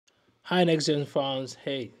Hi, Next Gen fans.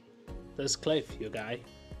 Hey, this is Cliff, your guy.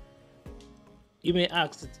 You may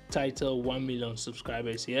ask the title 1 million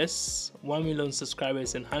subscribers. Yes, 1 million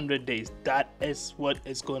subscribers in 100 days. That is what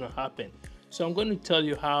is going to happen. So, I'm going to tell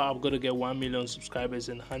you how I'm going to get 1 million subscribers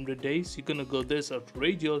in 100 days. You're going to go, this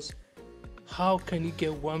outrageous. How can you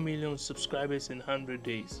get 1 million subscribers in 100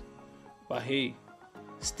 days? But hey,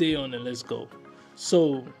 stay on and let's go.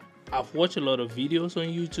 So, I've watched a lot of videos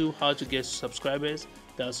on YouTube how to get subscribers.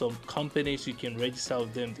 There are some companies you can register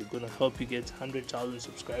with them. They're gonna help you get 100,000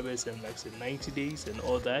 subscribers in like say 90 days and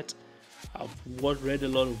all that. I've read a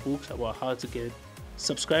lot of books about how to get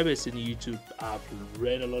subscribers in YouTube. I've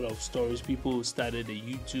read a lot of stories. People started a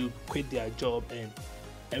YouTube, quit their job, and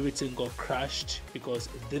everything got crashed because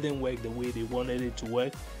it didn't work the way they wanted it to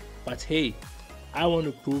work. But hey, I want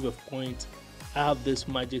to prove a point. I have this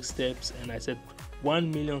magic steps, and I said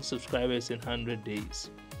 1 million subscribers in 100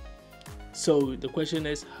 days. So the question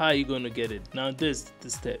is, how are you going to get it? Now this the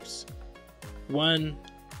steps. One,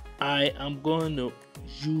 I am going to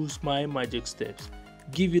use my magic steps,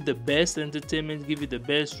 give you the best entertainment, give you the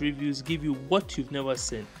best reviews, give you what you've never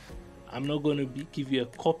seen. I'm not going to give you a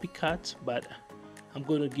copycat, but I'm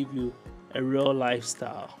going to give you a real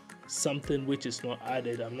lifestyle, something which is not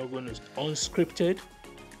added. I'm not going to unscripted.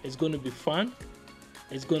 It's going to be fun.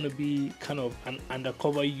 It's going to be kind of an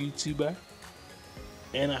undercover YouTuber,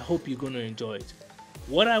 and I hope you're going to enjoy it.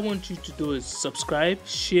 What I want you to do is subscribe,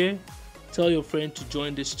 share, tell your friend to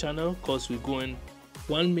join this channel, because we're going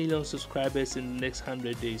 1 million subscribers in the next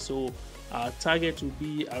 100 days. So our target will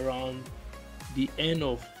be around the end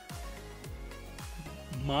of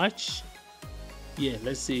March. Yeah,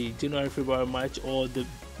 let's say January, February, March, or the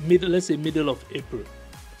middle of April.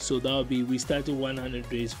 So that'll be, we started 100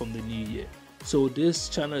 days from the new year. So this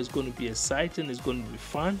channel is going to be exciting. It's going to be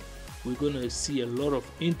fun. We're going to see a lot of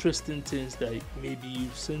interesting things that maybe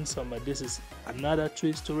you've seen some, but this is another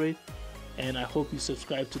twist to it. And I hope you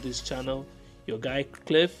subscribe to this channel. Your guy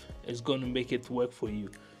Cliff is going to make it work for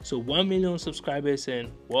you. So 1 million subscribers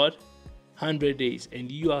in what? 100 days.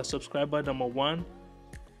 And you are subscriber number 1.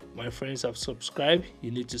 My friends have subscribed.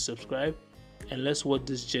 You need to subscribe. And let's watch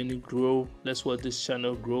this journey grow. Let's watch this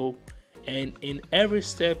channel grow. And in every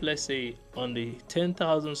step, let's say on the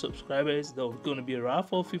 10,000 subscribers, there's going to be a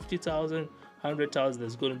raffle. 50,000, 100,000,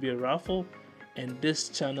 there's going to be a raffle. And this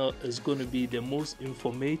channel is going to be the most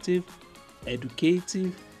informative,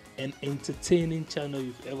 educative, and entertaining channel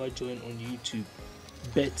you've ever joined on YouTube.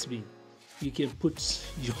 Bet me, you can put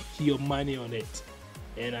your money on it.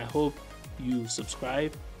 And I hope you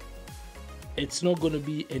subscribe. It's not going to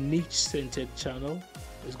be a niche-centered channel.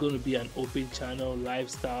 It's going to be an open channel,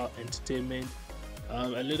 lifestyle, entertainment,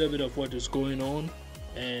 a little bit of what is going on.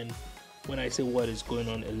 And when I say what is going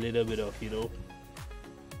on, a little bit of,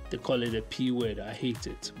 they call it a P word. I hate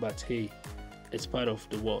it, but hey, it's part of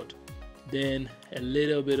the world. Then a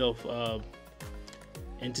little bit of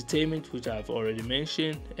entertainment, which I've already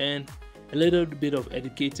mentioned, and a little bit of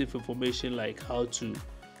educative information like how to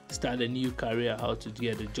start a new career, how to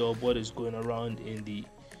get a job, what is going around in the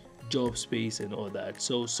job space and all that.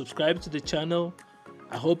 So subscribe to the channel.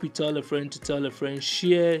 I hope you tell a friend to tell a friend,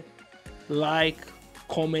 share, like,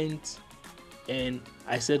 comment. And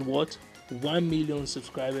I said what? 1 million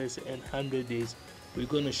subscribers in 100 days. We're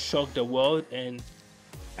going to shock the world, and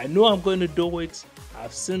I know I'm going to do it.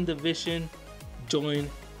 I've seen the vision. Join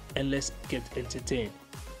and let's get entertained.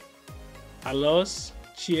 Alos,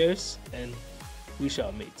 cheers, and we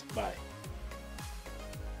shall meet. Bye.